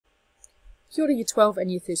Kia ora Year 12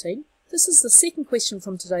 and Year 13. This is the second question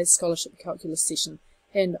from today's Scholarship Calculus session,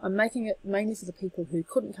 and I'm making it mainly for the people who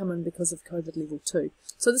couldn't come in because of COVID Level 2.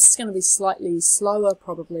 So this is going to be slightly slower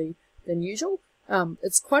probably than usual.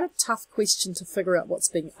 It's quite a tough question to figure out what's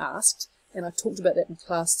being asked, and I talked about that in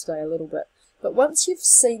class today a little bit. But once you've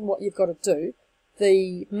seen what you've got to do,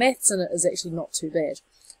 the maths in it is actually not too bad.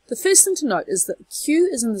 The first thing to note is that Q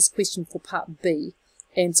is in this question for part B,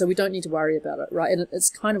 and so we don't need to worry about it, right? And it's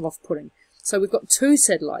kind of off-putting. So we've got two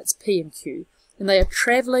satellites, P and Q, and they are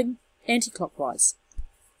travelling anti-clockwise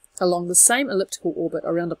along the same elliptical orbit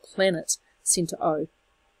around a planet centre O.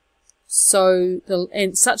 So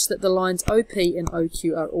such that the lines OP and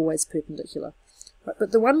OQ are always perpendicular. Right,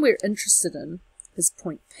 but the one we're interested in is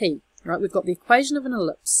point P. Right, we've got the equation of an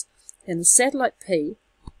ellipse, and the satellite P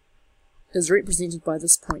is represented by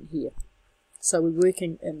this point here. So we're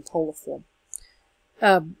working in polar form.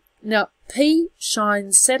 Now,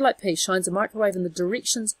 satellite P shines a microwave in the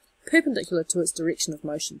directions perpendicular to its direction of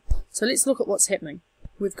motion. So let's look at what's happening.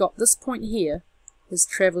 We've got this point here is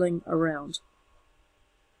travelling around.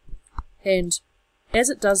 And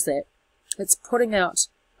as it does that, it's putting out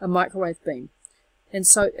a microwave beam. And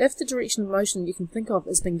so if the direction of motion you can think of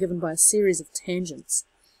as being given by a series of tangents,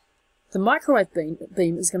 the microwave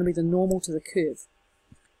beam is going to be the normal to the curve.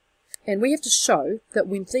 And we have to show that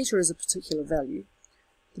when theta is a particular value,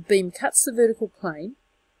 the beam cuts the vertical plane,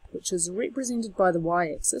 which is represented by the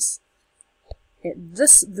y-axis, at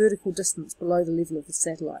this vertical distance below the level of the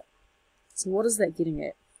satellite. So what is that getting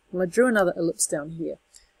at? Well, I drew another ellipse down here.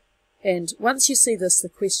 And once you see this, the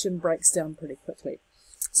question breaks down pretty quickly.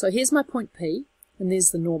 So here's my point P, and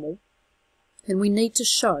there's the normal. And we need to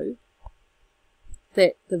show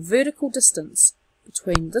that the vertical distance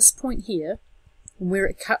between this point here and where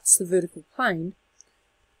it cuts the vertical plane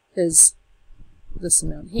is this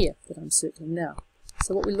amount here that I'm circling now.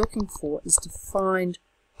 So what we're looking for is to find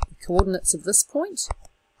the coordinates of this point,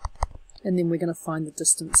 and then we're going to find the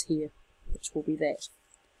distance here, which will be that.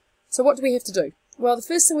 So what do we have to do? Well, the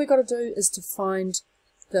first thing we've got to do is to find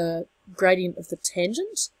the gradient of the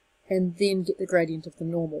tangent, and then get the gradient of the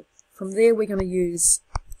normal. From there we're going to use,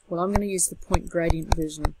 well, I'm going to use the point gradient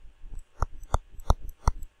version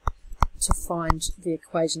to find the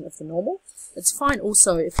equation of the normal. It's fine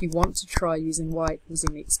also if you want to try using y equals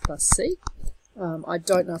mx plus c. I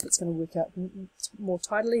don't know if it's going to work out more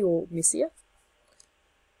tidily or messier.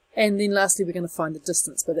 And then lastly we're going to find the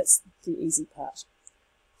distance, but that's the easy part.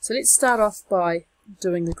 So let's start off by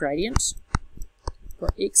doing the gradient. We've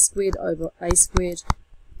got x squared over a squared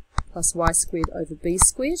plus y squared over b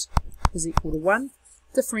squared is equal to 1.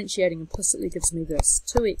 Differentiating implicitly gives me this,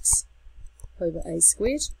 2x over a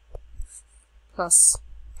squared plus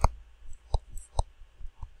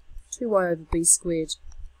 2y over b squared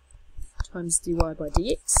times dy by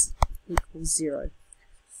dx equals 0.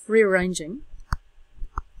 Rearranging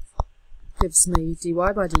gives me dy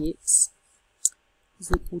by dx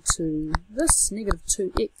is equal to this, negative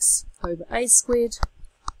 2x over a squared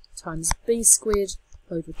times b squared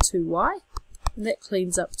over 2y, and that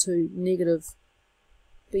cleans up to negative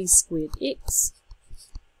b squared x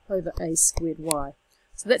over a squared y.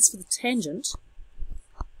 So that's for the tangent.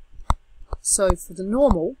 So for the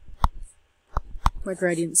normal, my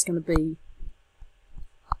gradient is going to be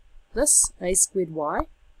this, a squared y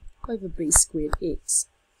over b squared x.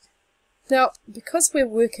 Now, because we're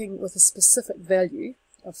working with a specific value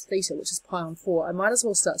of theta, which is pi on 4, I might as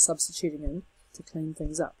well start substituting in to clean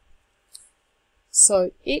things up.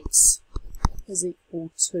 So x is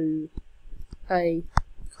equal to a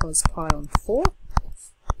cos pi on 4,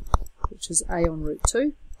 which is a on root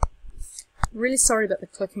 2. Really sorry about the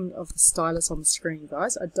clicking of the stylus on the screen,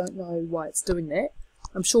 guys. I don't know why it's doing that.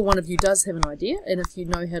 I'm sure one of you does have an idea, and if you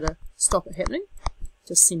know how to stop it happening,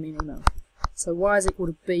 just send me an email. So y is equal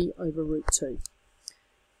to b over root 2.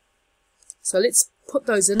 So let's put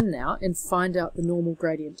those in now and find out the normal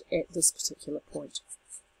gradient at this particular point.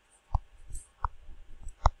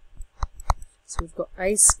 So we've got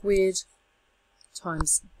a squared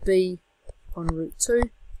times b on root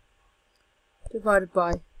 2 divided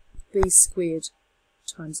by b squared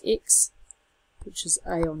times x, which is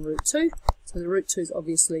a on root 2. So the root 2's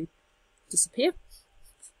obviously disappear.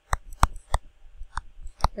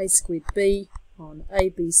 A squared b on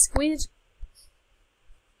ab squared,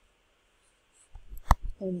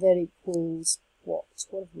 and that equals what?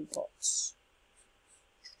 What have we got?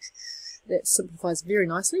 That simplifies very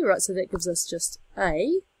nicely, right? So that gives us just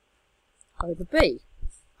a over b.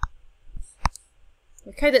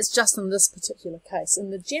 Okay, that's just in this particular case. In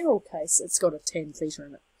the general case, it's got a tan theta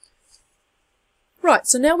in it. Right,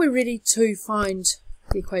 so now we're ready to find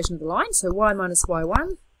the equation of the line. So y minus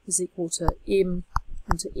y1 is equal to m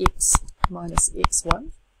into x minus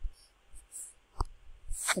x1.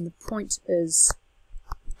 And the point is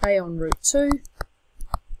a on root 2,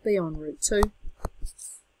 b on root 2.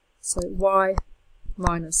 So y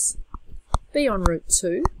minus b on root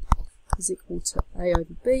 2 is equal to a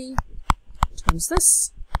over b times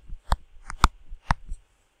this.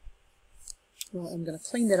 Right, I'm going to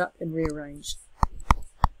clean that up and rearrange.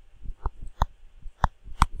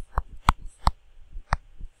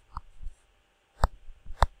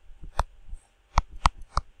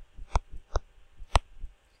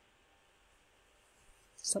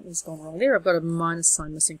 Something's gone wrong there. I've got a minus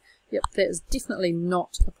sign missing. Yep, that is definitely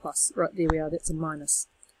not a plus. Right, there we are. That's a minus.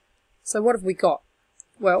 So what have we got?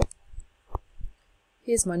 Well,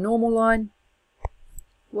 here's my normal line.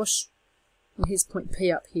 Whoosh. And here's point P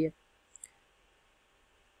up here.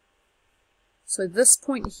 So this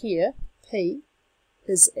point here, P,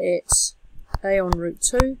 is at a on root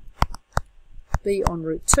 2, b on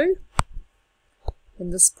root 2.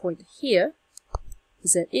 And this point here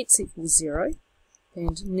is at x equals 0.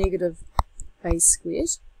 And negative a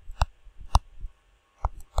squared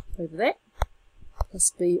over that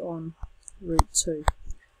plus b on root 2.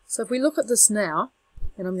 So if we look at this now,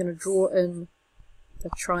 and I'm going to draw in a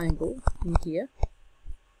triangle in here,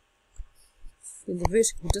 then the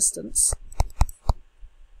vertical distance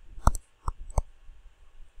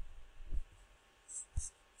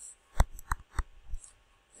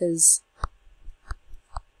is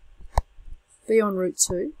b on root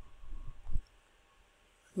 2.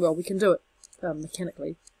 Well, we can do it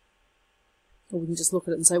mechanically, or we can just look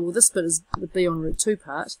at it and say, well, this bit is the b on root 2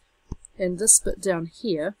 part, and this bit down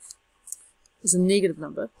here is a negative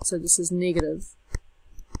number, so this is negative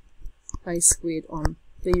a squared on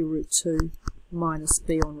b root 2 minus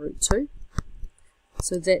b on root 2.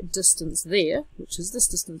 So that distance there, which is this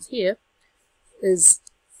distance here, is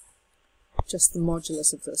just the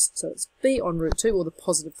modulus of this. So it's b on root 2, or the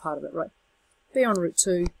positive part of it, right? b on root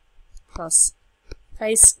 2 plus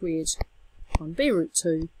a squared on b root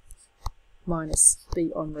 2 minus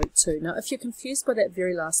b on root 2. Now, if you're confused by that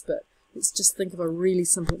very last bit, let's just think of a really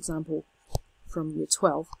simple example from year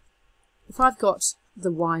 12. If I've got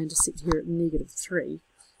the y-intercept here at negative 3,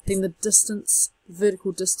 then the distance, the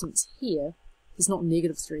vertical distance here, is not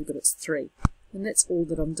negative 3, but it's 3. And that's all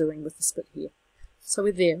that I'm doing with this bit here. So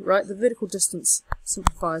we're there, right? The vertical distance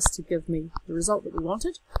simplifies to give me the result that we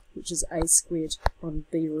wanted, which is a squared on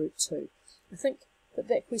b root 2. I think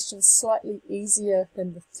that question's slightly easier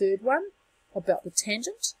than the third one about the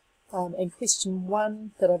tangent, and question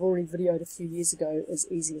 1 that I've already videoed a few years ago is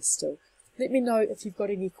easier still. Let me know if you've got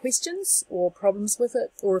any questions or problems with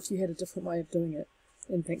it, or if you had a different way of doing it,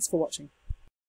 and thanks for watching.